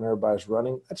walk when everybody's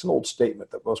running, that's an old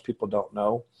statement that most people don't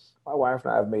know. My wife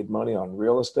and I have made money on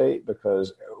real estate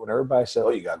because when everybody says,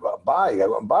 oh, you got to go out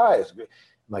and buy, I'm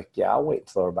like, yeah, I'll wait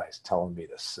until everybody's telling me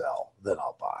to sell, then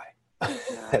I'll buy.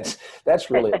 That's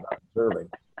really about observing.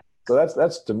 So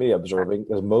that's to me observing,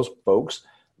 because most folks,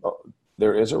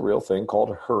 there is a real thing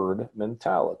called herd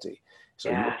mentality. So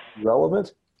you're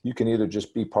relevant. You can either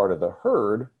just be part of the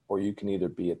herd, or you can either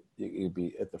be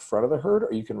at the front of the herd,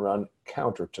 or you can run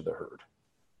counter to the herd.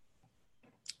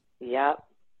 Yep,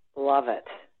 love it.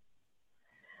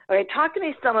 Okay, talk to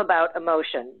me some about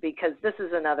emotion, because this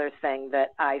is another thing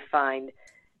that I find,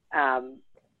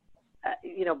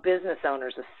 business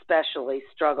owners especially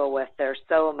struggle with. They're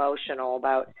so emotional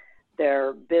about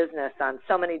their business on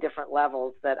so many different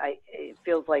levels that it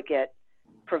feels like it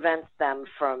prevents them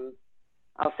from,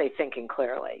 I'll say, thinking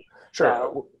clearly. Sure.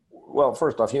 So, well,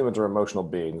 first off, humans are emotional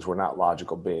beings. We're not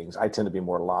logical beings. I tend to be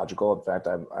more logical. In fact,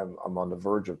 I'm on the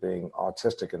verge of being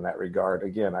autistic in that regard.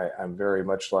 Again, I'm very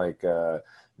much like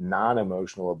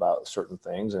non-emotional about certain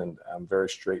things, and I'm very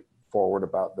straightforward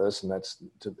about this. And that's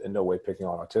in no way picking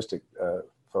on autistic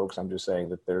folks. I'm just saying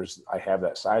that I have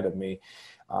that side of me.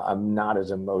 I'm not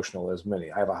as emotional as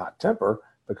many. I have a hot temper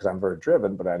because I'm very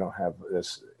driven, but I don't have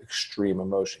this extreme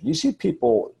emotion. You see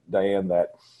people, Diane,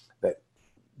 that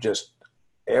just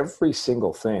every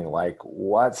single thing, like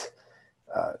what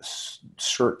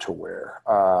shirt to wear.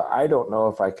 I don't know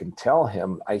if I can tell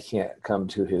him I can't come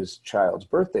to his child's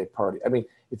birthday party. I mean,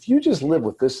 if you just live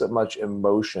with this much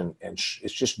emotion, and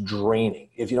it's just draining.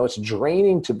 It's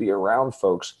draining to be around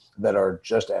folks that are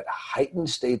just at heightened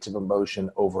states of emotion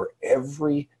over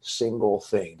every single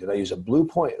thing. Did I use a blue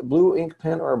ink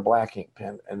pen or a black ink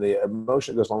pen? And the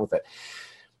emotion goes along with that.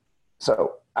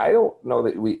 So I don't know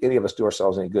that any of us do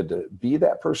ourselves any good to be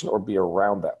that person or be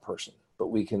around that person, but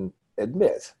we can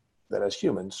admit that as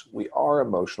humans, we are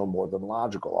emotional more than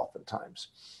logical oftentimes.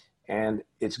 And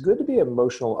it's good to be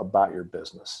emotional about your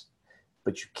business,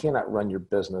 but you cannot run your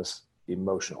business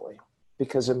emotionally,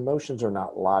 because emotions are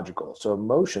not logical. So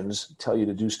emotions tell you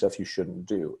to do stuff you shouldn't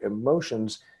do.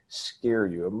 Emotions scare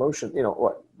you. Emotion,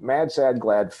 mad, sad,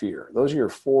 glad, fear. Those are your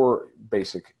 4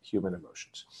 basic human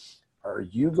emotions. Are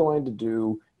you going to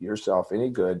do yourself any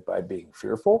good by being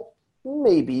fearful?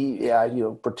 Maybe,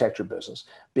 protect your business.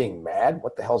 Being mad,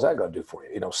 what the hell is that going to do for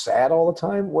you? Sad all the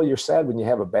time? Well, you're sad when you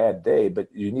have a bad day, but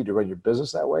you need to run your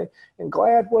business that way. And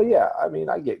glad, well, yeah,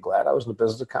 I get glad. I was in the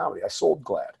business of comedy. I sold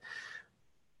glad.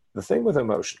 The thing with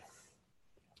emotion,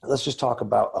 let's just talk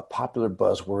about a popular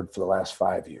buzzword for the last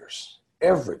 5 years.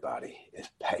 Everybody is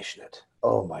passionate.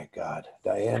 Oh my God,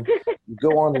 Diane, you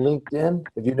go on LinkedIn.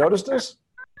 Have you noticed this?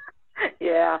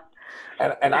 Yeah.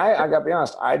 And I got to be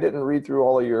honest, I didn't read through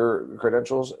all of your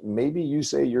credentials. Maybe you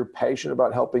say you're passionate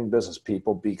about helping business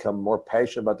people become more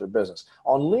passionate about their business.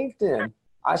 On LinkedIn,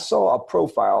 I saw a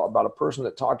profile about a person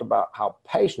that talked about how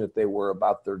passionate they were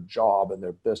about their job and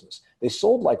their business. They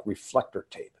sold like reflector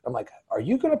tape. I'm like, are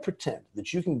you going to pretend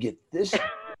that you can get this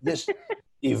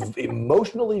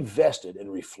emotionally vested in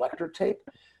reflector tape?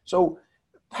 So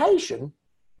passion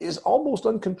is almost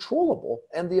uncontrollable,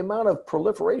 and the amount of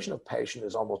proliferation of passion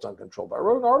is almost uncontrollable. I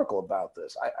wrote an article about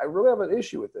this. I really have an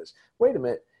issue with this. Wait a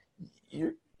minute.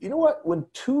 You know what? When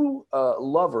 2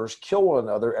 lovers kill one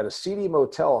another at a seedy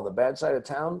motel on the bad side of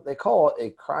town, they call it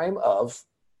a crime of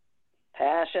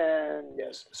passion.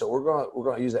 Yes. So we're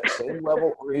going to use that same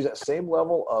level. We're going to use that same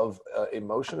level of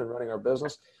emotion in running our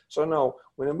business. So no,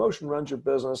 when emotion runs your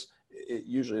business, it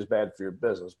usually is bad for your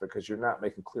business because you're not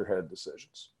making clear-headed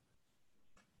decisions.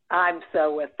 I'm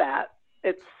so with that.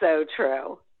 It's so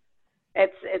true.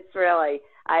 It's really,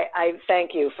 I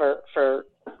thank you for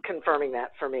confirming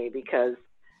that for me, because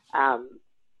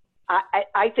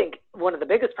I think one of the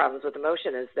biggest problems with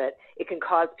emotion is that it can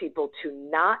cause people to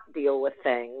not deal with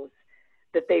things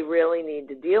that they really need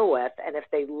to deal with. And if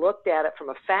they looked at it from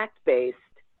a fact-based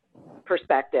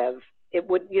perspective, it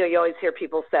would, you always hear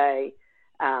people say,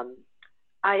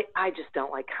 I just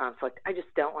don't like conflict. I just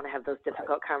don't want to have those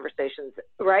difficult conversations,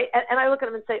 right? And I look at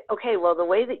them and say, okay, well, the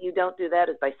way that you don't do that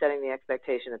is by setting the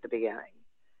expectation at the beginning.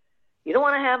 You don't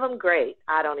want to have them? Great.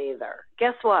 I don't either.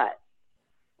 Guess what?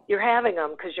 You're having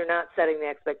them because you're not setting the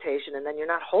expectation, and then you're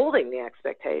not holding the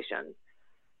expectation.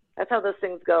 That's how those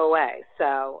things go away.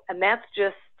 So, and that's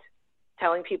just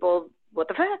telling people what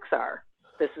the facts are.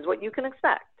 This is what you can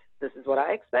expect. This is what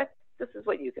I expect. This is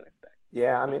what you can expect.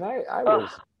 Yeah, I mean,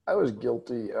 I was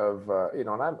guilty of, and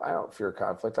I don't fear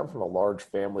conflict. I'm from a large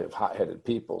family of hot-headed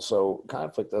people, so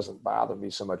conflict doesn't bother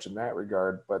me so much in that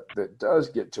regard, but it does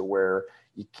get to where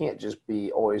you can't just be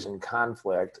always in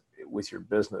conflict with your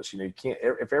business. You can't,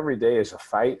 if every day is a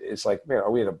fight, it's like, man,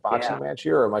 are we in a boxing match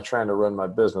here, or am I trying to run my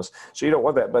business? So you don't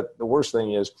want that. But the worst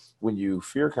thing is when you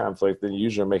fear conflict, then you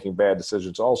usually are making bad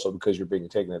decisions also because you're being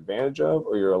taken advantage of,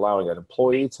 or you're allowing an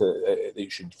employee to, that you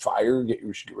should fire,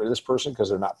 you should get rid of this person because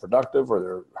they're not productive or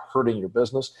they're hurting your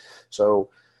business. So,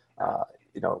 at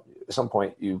some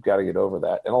point you've got to get over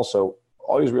that. And also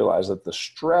always realize that the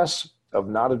stress of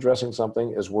not addressing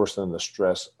something is worse than the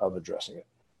stress of addressing it.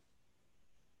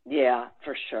 Yeah,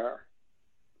 for sure.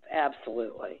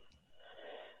 Absolutely.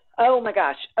 Oh my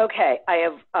gosh. Okay. I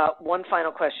have one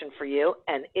final question for you,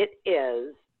 and it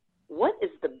is, what is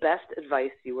the best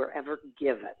advice you were ever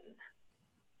given?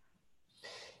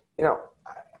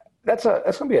 That's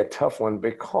going to be a tough one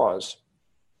because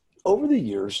over the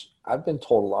years, I've been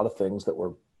told a lot of things that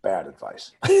were bad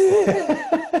advice.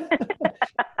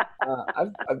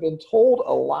 I've been told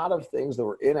a lot of things that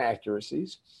were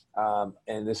inaccuracies.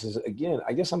 And this is, again,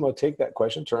 I guess I'm going to take that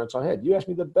question, turn it on its head. You asked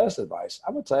me the best advice.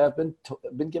 I would say I've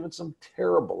been given some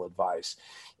terrible advice.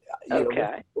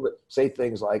 Okay. Say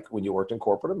things like when you worked in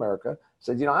corporate America,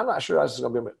 said, I'm not sure this is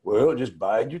going to be, well, just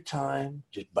bide your time.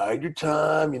 Just bide your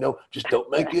time. Just don't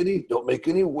make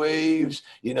any waves,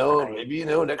 maybe,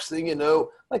 next thing you know,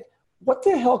 like, what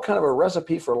the hell kind of a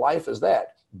recipe for life is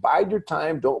that? Bide your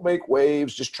time, don't make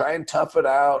waves, just try and tough it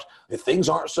out. If things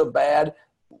aren't so bad,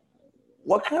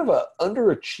 what kind of an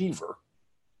underachiever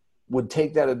would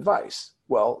take that advice?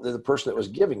 Well, the person that was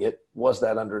giving it was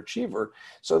that underachiever.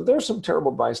 So there's some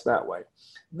terrible advice that way.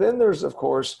 Then there's, of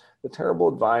course, the terrible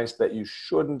advice that you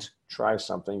shouldn't try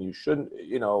something. You shouldn't,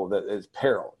 that is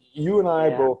peril. You and I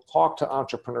both talk to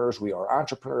entrepreneurs. We are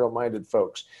entrepreneurial-minded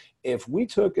folks. If we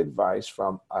took advice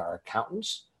from our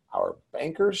accountants, our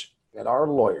bankers, and our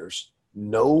lawyers,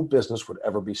 no business would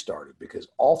ever be started because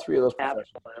all three of those professions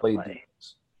played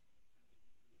defense.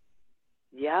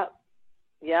 Yep.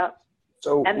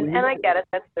 So, and I get it.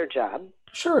 That's their job.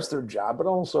 Sure, it's their job, but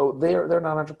also they're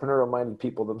not entrepreneurial-minded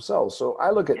people themselves. So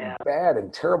I look at bad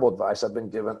and terrible advice I've been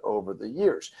given over the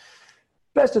years.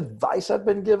 Best advice I've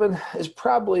been given is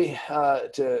probably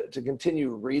to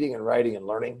continue reading and writing and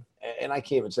learning. And I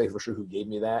can't even say for sure who gave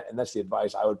me that. And that's the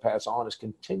advice I would pass on, is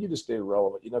continue to stay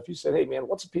relevant. If you said, hey, man,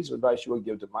 what's a piece of advice you would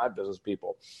give to my business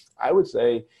people? I would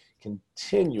say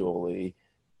continually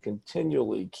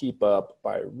keep up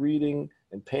by reading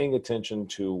and paying attention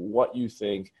to what you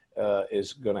think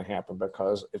is going to happen.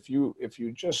 Because if you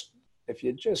just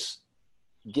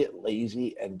get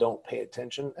lazy and don't pay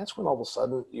attention, that's when all of a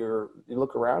sudden you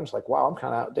look around, it's like, wow, I'm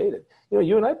kind of outdated.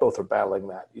 You and I both are battling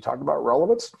that. You talked about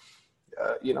relevance.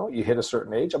 You hit a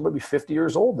certain age. I'm going to be 50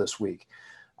 years old this week.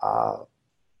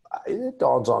 It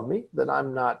dawns on me that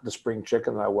I'm not the spring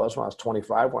chicken that I was when I was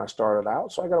 25 when I started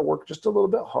out. So I got to work just a little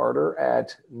bit harder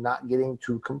at not getting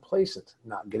too complacent,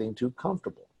 not getting too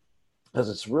comfortable. Because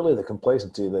it's really the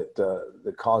complacency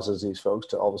that causes these folks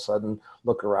to all of a sudden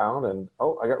look around and,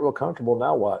 oh, I got real comfortable.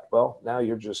 Now what? Well, now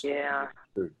you're just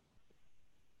screwed.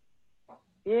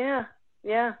 Yeah,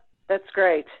 that's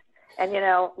great. And,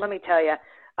 let me tell you,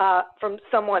 from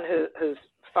someone who's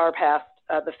far past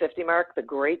the 50 mark, the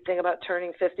great thing about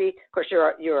turning 50, of course,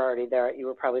 you're already there. You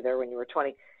were probably there when you were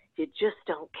 20. You just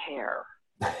don't care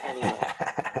anymore.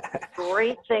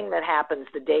 Great thing that happens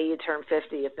the day you turn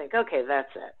 50, you think, okay,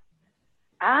 that's it.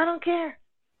 I don't care.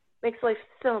 Makes life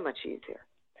so much easier.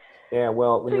 Yeah,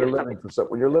 well, when you're living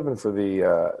for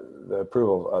the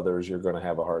approval of others, you're going to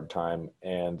have a hard time.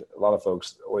 And a lot of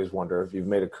folks always wonder, if you've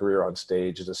made a career on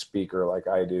stage as a speaker like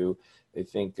I do, they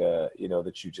think that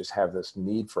you just have this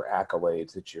need for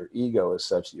accolades, that your ego is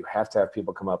such that you have to have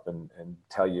people come up and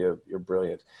tell you you're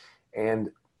brilliant.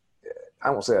 And I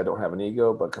won't say I don't have an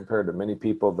ego, but compared to many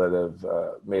people that have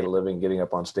made a living getting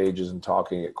up on stages and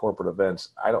talking at corporate events,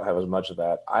 I don't have as much of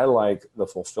that. I like the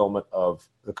fulfillment of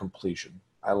the completion.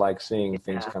 I like seeing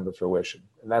things come to fruition.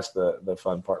 And that's the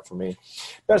fun part for me.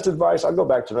 Best advice, I'll go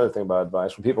back to another thing about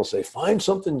advice. When people say, find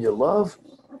something you love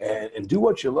and do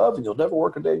what you love and you'll never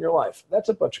work a day in your life. That's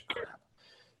a bunch of crap.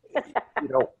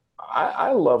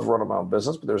 I love running my own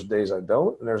business, but there's days I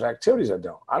don't, and there's activities I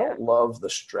don't. I don't love the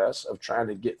stress of trying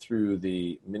to get through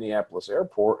the Minneapolis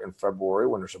airport in February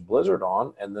when there's a blizzard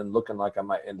on, and then looking like I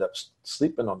might end up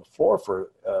sleeping on the floor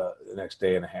for the next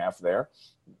day and a half there.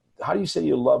 How do you say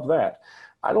you love that?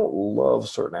 I don't love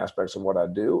certain aspects of what I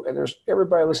do, and there's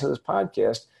everybody listening to this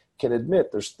podcast can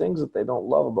admit there's things that they don't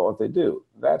love about what they do.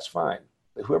 That's fine.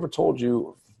 Whoever told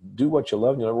you do what you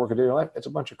love and you'll never work a day in your life, it's a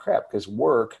bunch of crap, because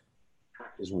work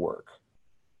is work.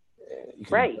 You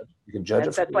can judge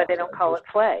it. That's why they don't call it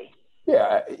play.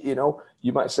 Yeah,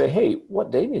 you might say, hey,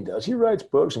 what Damien does, he writes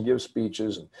books and gives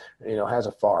speeches and, has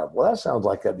a farm. Well, that sounds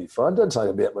like that'd be fun. Doesn't sound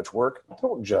like it'd be that much work.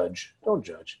 Don't judge.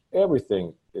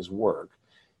 Everything is work.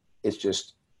 It's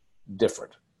just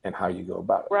different in how you go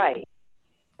about it. Right.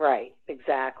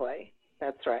 Exactly.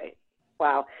 That's right.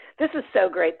 Wow. This is so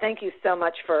great. Thank you so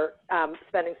much for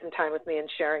spending some time with me and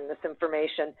sharing this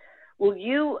information. Will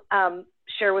you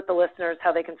share with the listeners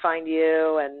how they can find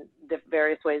you and the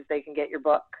various ways they can get your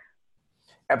book?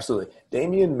 Absolutely.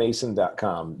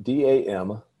 DamienMason.com,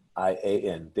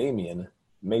 D-A-M-I-A-N, Damien,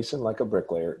 Mason like a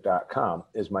bricklayer.com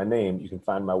is my name. You can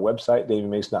find my website,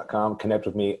 DamienMason.com. Connect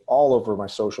with me all over my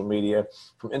social media,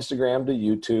 from Instagram to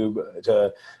YouTube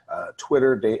to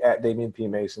Twitter, at Damien P.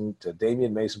 Mason, to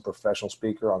Damien Mason Professional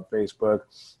Speaker on Facebook.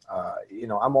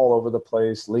 I'm all over the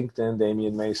place. LinkedIn,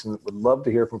 Damien Mason. Would love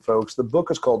to hear from folks. The book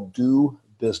is called Do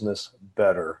Business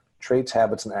Better: Traits,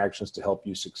 Habits, and Actions to Help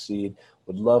You Succeed.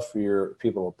 Would love for your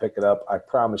people to pick it up. I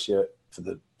promise you, for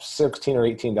the $16 or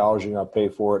 $18 you're going to pay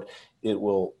for it, it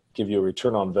will give you a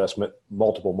return on investment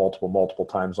multiple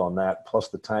times on that. Plus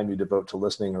the time you devote to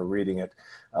listening or reading it,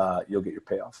 you'll get your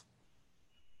payoff.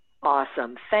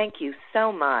 Awesome. Thank you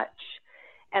so much.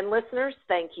 And listeners,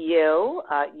 thank you.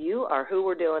 You are who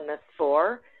we're doing this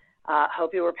for.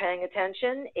 Hope you were paying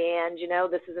attention. And,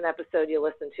 this is an episode you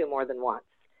listen to more than once,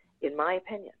 in my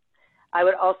opinion. I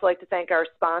would also like to thank our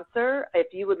sponsor.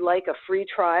 If you would like a free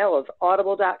trial of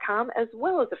audible.com as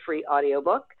well as a free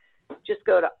audiobook, just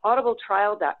go to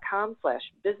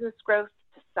audibletrial.com/businessgrowth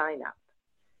to sign up.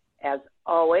 As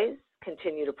always,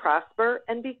 continue to prosper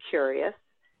and be curious.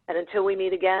 And until we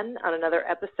meet again on another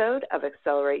episode of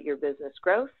Accelerate Your Business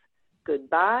Growth,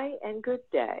 goodbye and good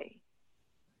day.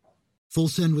 Full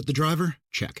send with the driver?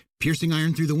 Check. Piercing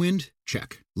iron through the wind?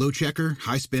 Check. Low checker,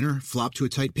 high spinner, flop to a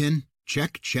tight pin?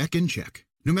 Check, check, and check.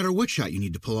 No matter what shot you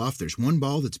need to pull off, there's one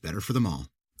ball that's better for them all.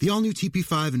 The all-new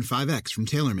TP5 and 5X from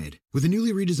TaylorMade. With a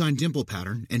newly redesigned dimple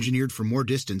pattern, engineered for more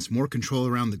distance, more control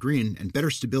around the green, and better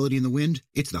stability in the wind,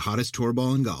 it's the hottest tour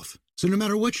ball in golf. So no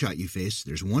matter what shot you face,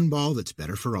 there's one ball that's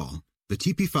better for all. The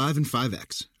TP5 and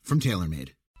 5X from TaylorMade.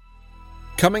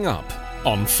 Coming up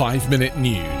on 5 Minute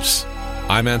News,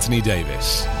 I'm Anthony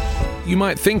Davis. You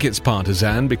might think it's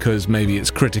partisan because maybe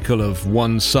it's critical of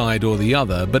one side or the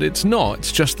other, but it's not.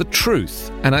 It's just the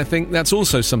truth. And I think that's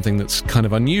also something that's kind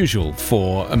of unusual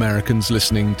for Americans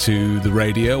listening to the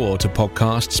radio or to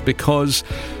podcasts, because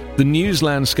the news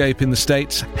landscape in the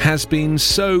States has been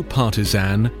so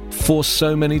partisan for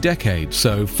so many decades.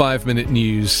 So 5 Minute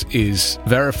News is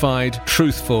verified,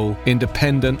 truthful,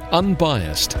 independent,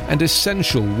 unbiased, and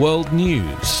essential world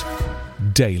news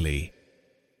daily.